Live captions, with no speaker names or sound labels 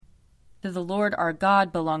To the Lord our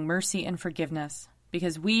God belong mercy and forgiveness,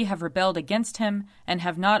 because we have rebelled against him and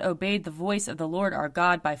have not obeyed the voice of the Lord our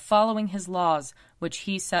God by following his laws, which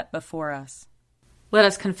he set before us. Let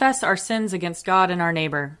us confess our sins against God and our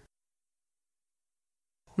neighbor.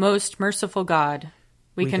 Most merciful God,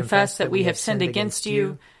 we confess that we have sinned against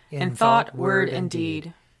you in thought, word, and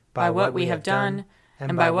deed, by what we have done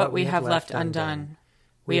and by what we have left undone.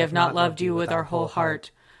 We have not loved you with our whole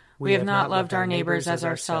heart. We have not loved our neighbors as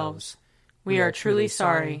ourselves. We are truly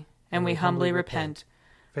sorry, and we humbly repent.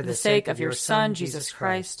 For the sake of your Son, Jesus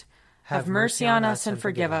Christ, have mercy on us and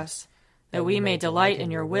forgive us, that we may delight in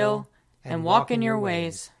your will and walk in your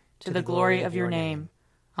ways, to the glory of your name.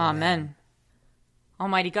 Amen.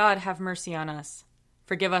 Almighty God, have mercy on us.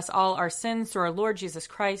 Forgive us all our sins through our Lord Jesus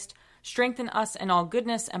Christ. Strengthen us in all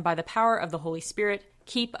goodness, and by the power of the Holy Spirit,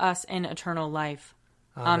 keep us in eternal life.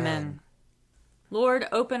 Amen. Lord,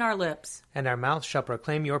 open our lips, and our mouth shall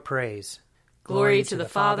proclaim your praise. Glory to the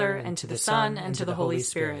Father, and to the Son, and to the Holy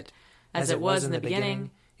Spirit, as it was in the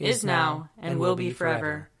beginning, is now, and will be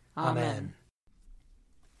forever. Amen.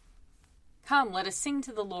 Come, let us sing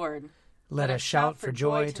to the Lord. Let us shout for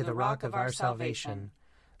joy to the rock of our salvation.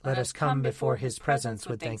 Let us come before his presence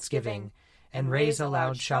with thanksgiving, and raise a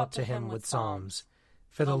loud shout to him with psalms.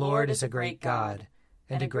 For the Lord is a great God,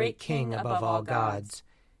 and a great King above all gods.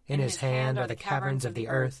 In his hand are the caverns of the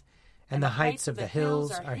earth, and the heights of the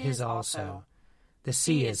hills are his also. The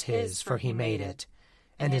sea is his, for he made it,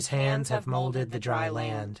 and his hands have molded the dry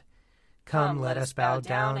land. Come, let us bow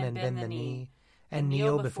down and bend the knee, and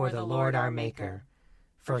kneel before the Lord our Maker.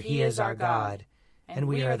 For he is our God, and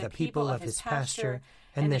we are the people of his pasture,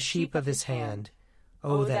 and the sheep of his hand.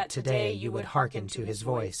 O that today you would hearken to his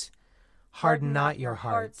voice. Harden not your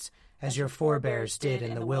hearts, as your forebears did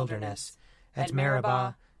in the wilderness, at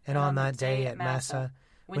Meribah, and on that day at Massah,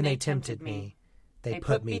 when they tempted me. They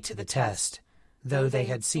put me to the test, though they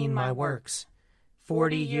had seen my works.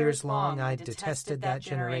 40 years long I detested that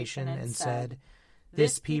generation, and said,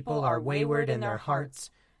 This people are wayward in their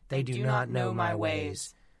hearts, they do not know my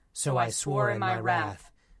ways. So I swore in my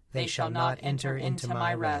wrath, they shall not enter into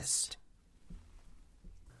my rest.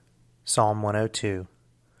 Psalm 102.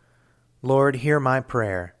 Lord, hear my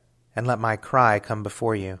prayer, and let my cry come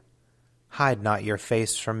before you. Hide not your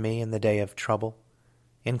face from me in the day of trouble.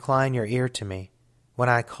 Incline your ear to me. When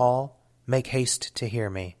I call, make haste to hear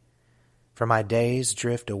me. For my days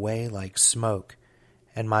drift away like smoke,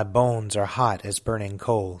 and my bones are hot as burning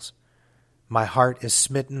coals. My heart is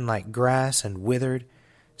smitten like grass and withered,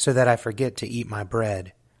 so that I forget to eat my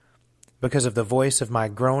bread. Because of the voice of my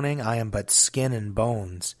groaning, I am but skin and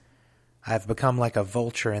bones. I have become like a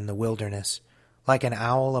vulture in the wilderness, like an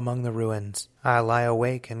owl among the ruins. I lie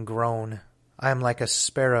awake and groan. I am like a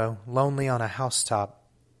sparrow, lonely on a housetop.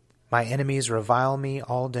 My enemies revile me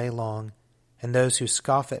all day long, and those who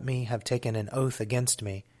scoff at me have taken an oath against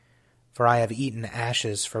me. For I have eaten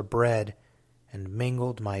ashes for bread, and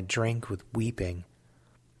mingled my drink with weeping.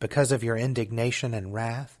 Because of your indignation and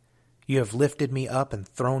wrath, you have lifted me up and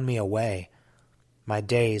thrown me away. My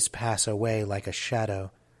days pass away like a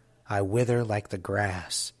shadow. I wither like the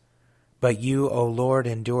grass. But you, O Lord,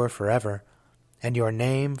 endure forever, and your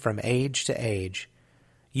name from age to age.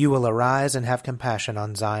 You will arise and have compassion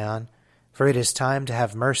on Zion, for it is time to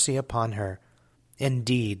have mercy upon her.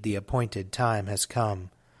 Indeed, the appointed time has come.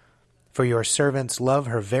 For your servants love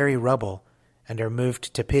her very rubble, and are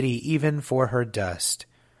moved to pity even for her dust.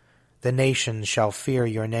 The nations shall fear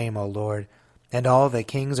your name, O Lord, and all the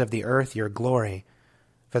kings of the earth your glory.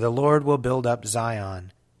 For the Lord will build up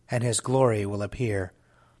Zion, and his glory will appear.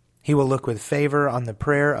 He will look with favor on the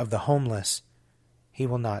prayer of the homeless. He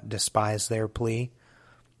will not despise their plea.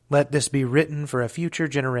 Let this be written for a future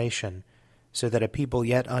generation, so that a people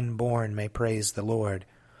yet unborn may praise the Lord.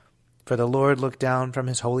 For the Lord looked down from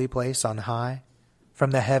his holy place on high.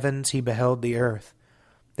 From the heavens he beheld the earth,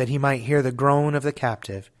 that he might hear the groan of the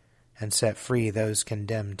captive, and set free those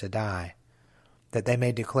condemned to die, that they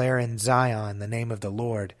may declare in Zion the name of the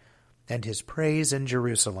Lord, and his praise in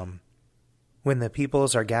Jerusalem. When the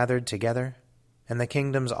peoples are gathered together, and the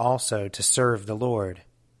kingdoms also to serve the Lord,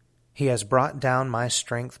 he has brought down my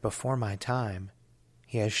strength before my time.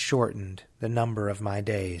 He has shortened the number of my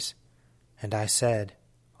days. And I said,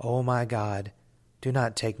 O my God, do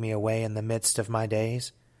not take me away in the midst of my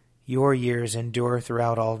days. Your years endure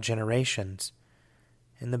throughout all generations.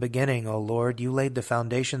 In the beginning, O Lord, you laid the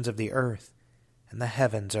foundations of the earth, and the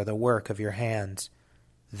heavens are the work of your hands.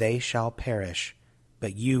 They shall perish,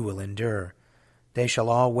 but you will endure. They shall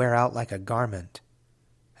all wear out like a garment.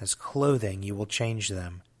 As clothing you will change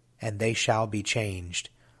them, and they shall be changed.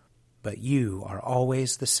 But you are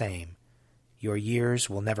always the same. Your years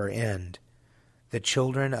will never end. The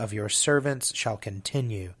children of your servants shall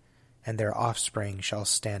continue, and their offspring shall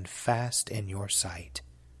stand fast in your sight.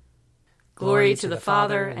 Glory to the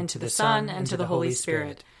Father, and to the Son, and to the Holy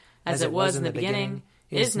Spirit, as it was in the beginning,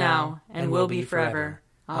 is now, and will be forever.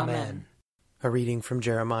 Amen. A reading from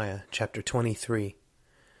Jeremiah, chapter 23.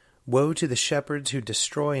 Woe to the shepherds who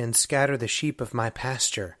destroy and scatter the sheep of my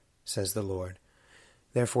pasture, says the Lord.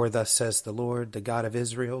 Therefore thus says the Lord, the God of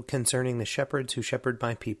Israel, concerning the shepherds who shepherd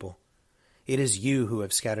my people. It is you who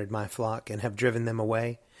have scattered my flock and have driven them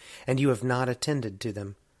away, and you have not attended to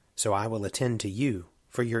them. So I will attend to you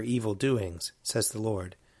for your evil doings, says the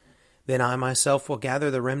Lord. Then I myself will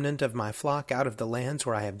gather the remnant of my flock out of the lands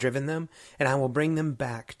where I have driven them, and I will bring them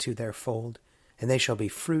back to their fold, and they shall be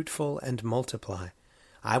fruitful and multiply.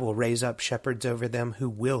 I will raise up shepherds over them who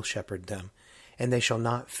will shepherd them, and they shall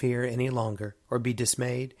not fear any longer, or be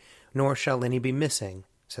dismayed, nor shall any be missing,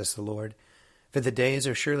 says the Lord. For the days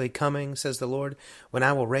are surely coming, says the Lord, when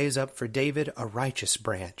I will raise up for David a righteous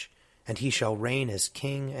branch, and he shall reign as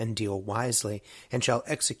king and deal wisely, and shall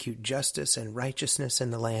execute justice and righteousness in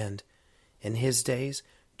the land. In his days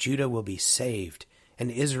Judah will be saved, and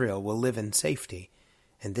Israel will live in safety,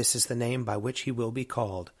 and this is the name by which he will be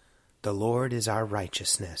called. The Lord is our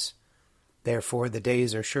righteousness. Therefore the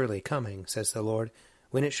days are surely coming, says the Lord,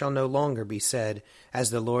 when it shall no longer be said, As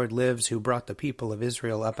the Lord lives who brought the people of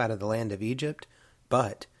Israel up out of the land of Egypt,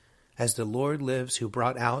 but, As the Lord lives who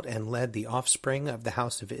brought out and led the offspring of the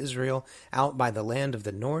house of Israel out by the land of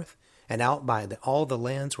the north, and out by all the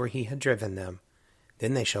lands where he had driven them.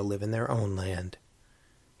 Then they shall live in their own land.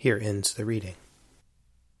 Here ends the reading.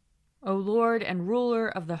 O Lord and ruler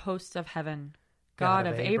of the hosts of heaven, God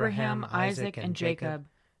of Abraham, Isaac, and Jacob,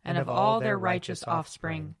 and of all their righteous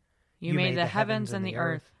offspring, you made the heavens and the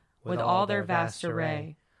earth with all their vast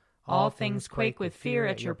array. All things quake with fear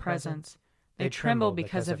at your presence. They tremble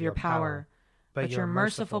because of your power. But your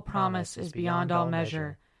merciful promise is beyond all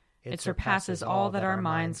measure. It surpasses all that our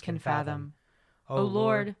minds can fathom. O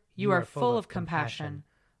Lord, you are full of compassion,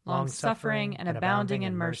 long-suffering and abounding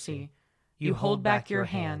in mercy. You hold back your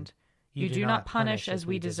hand. You do not punish as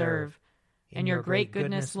we deserve. In your great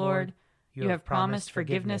goodness, Lord, you have promised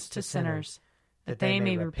forgiveness to sinners, that they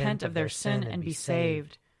may repent of their sin and be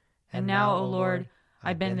saved. And now, O Lord,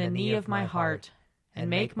 I bend the knee of my heart and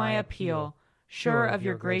make my appeal, sure of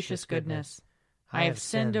your gracious goodness. I have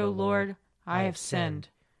sinned, O Lord, I have sinned,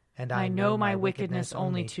 and I know my wickedness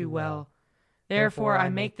only too well. Therefore I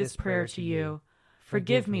make this prayer to you.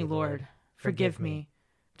 Forgive me, Lord, forgive me.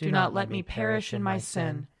 Do not let me perish in my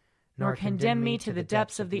sin, nor condemn me to the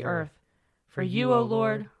depths of the earth. For you, O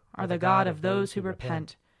Lord, are the God of those who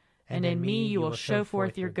repent, and in me you will show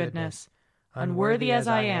forth your goodness. Unworthy as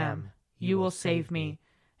I am, you will save me,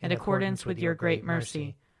 in accordance with your great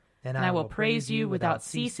mercy. And I will praise you without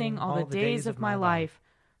ceasing all the days of my life.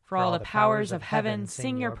 For all the powers of heaven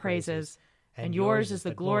sing your praises, and yours is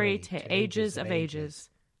the glory to ages of ages.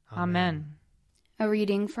 Amen. A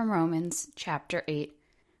reading from Romans, chapter 8.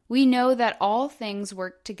 We know that all things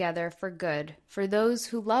work together for good for those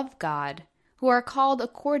who love God, who are called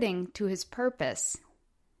according to his purpose.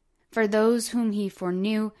 For those whom he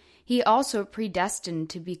foreknew, he also predestined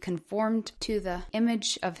to be conformed to the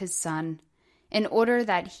image of his Son, in order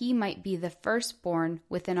that he might be the firstborn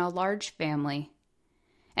within a large family.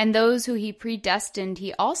 And those who he predestined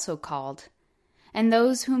he also called, and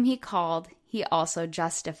those whom he called he also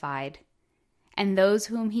justified, and those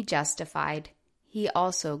whom he justified he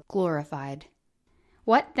also glorified.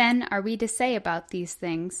 What then are we to say about these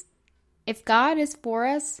things? If God is for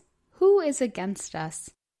us, who is against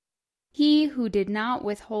us? He who did not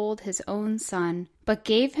withhold his own Son, but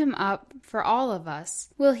gave him up for all of us,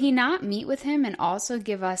 will he not meet with him and also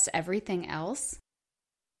give us everything else?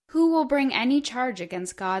 Who will bring any charge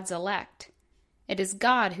against God's elect? It is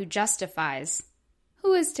God who justifies.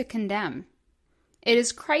 Who is to condemn? It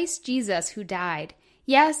is Christ Jesus who died,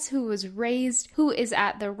 yes, who was raised, who is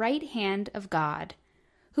at the right hand of God,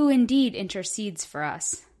 who indeed intercedes for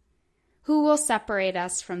us. Who will separate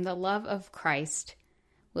us from the love of Christ?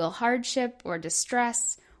 Will hardship or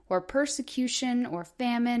distress, or persecution or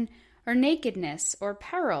famine, or nakedness or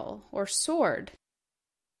peril or sword?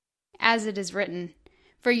 As it is written,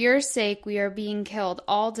 For your sake we are being killed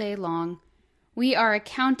all day long. We are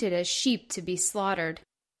accounted as sheep to be slaughtered.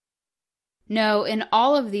 No, in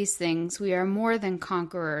all of these things we are more than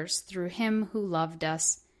conquerors through him who loved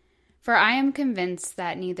us. For I am convinced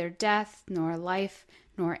that neither death, nor life,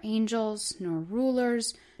 nor angels, nor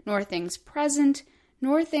rulers, nor things present,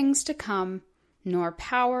 nor things to come, nor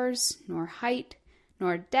powers, nor height,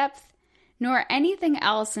 nor depth, nor anything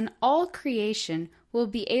else in all creation will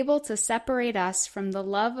be able to separate us from the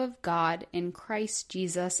love of God in Christ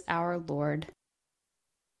Jesus our Lord.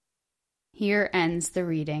 Here ends the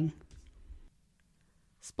reading.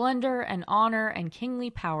 Splendor and honor and kingly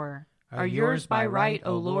power are yours by right,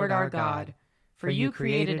 O Lord our God, for you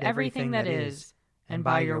created everything that is, and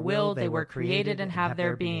by your will they were created and have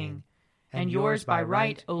their being. And yours by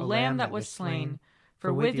right, O Lamb that was slain,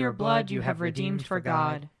 for with your blood you have redeemed for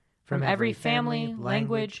God, from every family,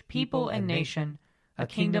 language, people, and nation, a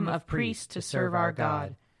kingdom of priests to serve our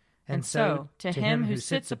God. And so, to him who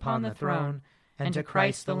sits upon the throne, and to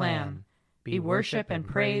Christ the Lamb, be worship and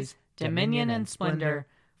praise, dominion and splendor,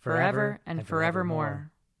 forever and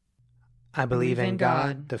forevermore. I believe in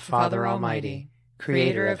God, the Father Almighty,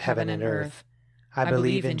 creator of heaven and earth. I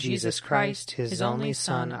believe in Jesus Christ, his only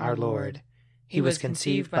Son, our Lord. He was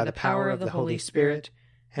conceived by the power of the Holy Spirit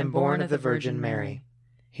and born of the Virgin Mary.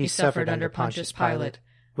 He suffered under Pontius Pilate,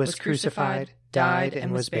 was crucified, died,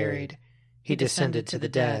 and was buried. He descended to the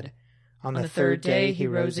dead. On the third day he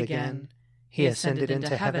rose again. He ascended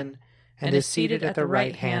into heaven and is seated at the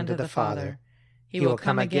right hand of the Father. He will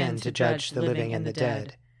come again to judge the living and the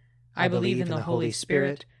dead. I believe in the Holy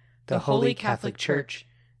Spirit, the Holy Catholic Church,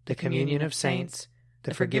 the communion of saints,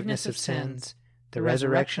 the forgiveness of sins, the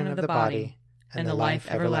resurrection of the body, and the life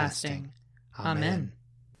everlasting. Amen.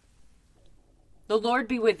 The Lord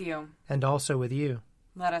be with you. And also with you.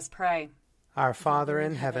 Let us pray. Our Father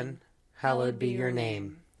in heaven, hallowed be your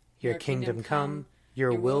name. Your kingdom come,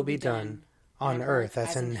 your will be done, on earth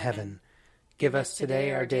as in heaven. Give us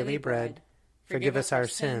today our daily bread. Forgive us our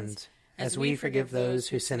sins, as we forgive those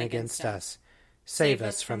who sin against us. Save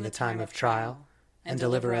us from the time of trial, and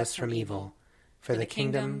deliver us from evil. For the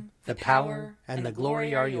kingdom, the power, and the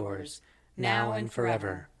glory are yours, now and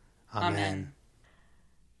forever. Amen.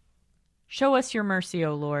 Show us your mercy,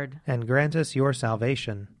 O Lord. And grant us your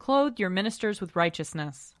salvation. Clothe your ministers with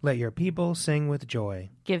righteousness. Let your people sing with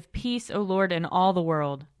joy. Give peace, O Lord, in all the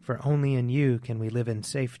world. For only in you can we live in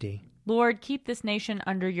safety. Lord, keep this nation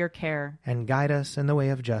under your care. And guide us in the way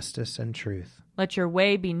of justice and truth. Let your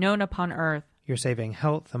way be known upon earth. Your saving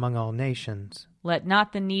health among all nations. Let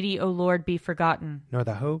not the needy, O Lord, be forgotten. Nor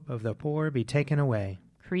the hope of the poor be taken away.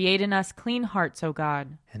 Create in us clean hearts, O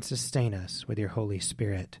God. And sustain us with your Holy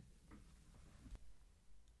Spirit.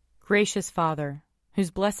 Gracious Father,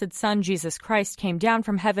 whose blessed Son Jesus Christ came down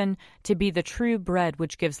from heaven to be the true bread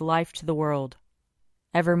which gives life to the world,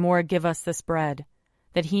 evermore give us this bread,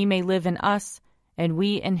 that he may live in us, and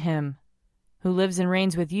we in him, who lives and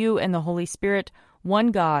reigns with you and the Holy Spirit, one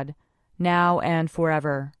God, now and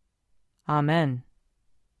forever. Amen.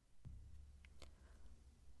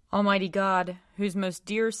 Almighty God, whose most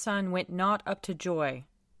dear Son went not up to joy,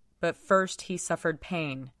 but first he suffered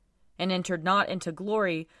pain, and entered not into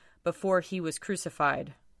glory before he was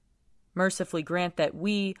crucified, mercifully grant that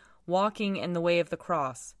we, walking in the way of the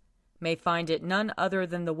cross, may find it none other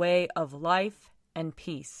than the way of life and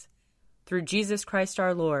peace. Through Jesus Christ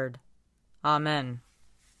our Lord. Amen.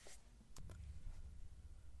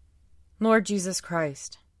 Lord Jesus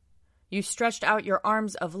Christ, you stretched out your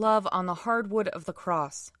arms of love on the hard wood of the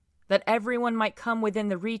cross, that everyone might come within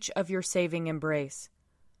the reach of your saving embrace.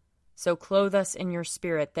 So clothe us in your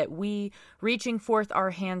Spirit, that we, reaching forth our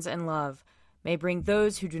hands in love, may bring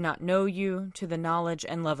those who do not know you to the knowledge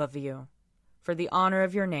and love of you. For the honor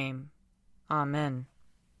of your name. Amen.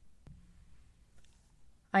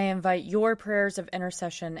 I invite your prayers of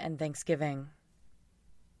intercession and thanksgiving.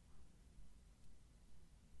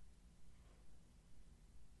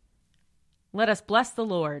 Let us bless the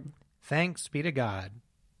Lord. Thanks be to God.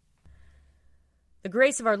 The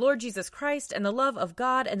grace of our Lord Jesus Christ, and the love of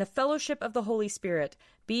God, and the fellowship of the Holy Spirit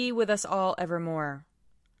be with us all evermore.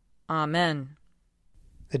 Amen.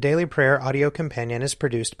 The Daily Prayer audio companion is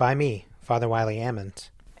produced by me, Father Wiley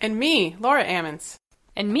Ammons. And me, Laura Ammons.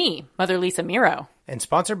 And me, Mother Lisa Meirow. And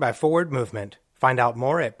sponsored by Forward Movement. Find out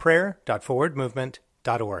more at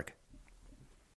prayer.forwardmovement.org.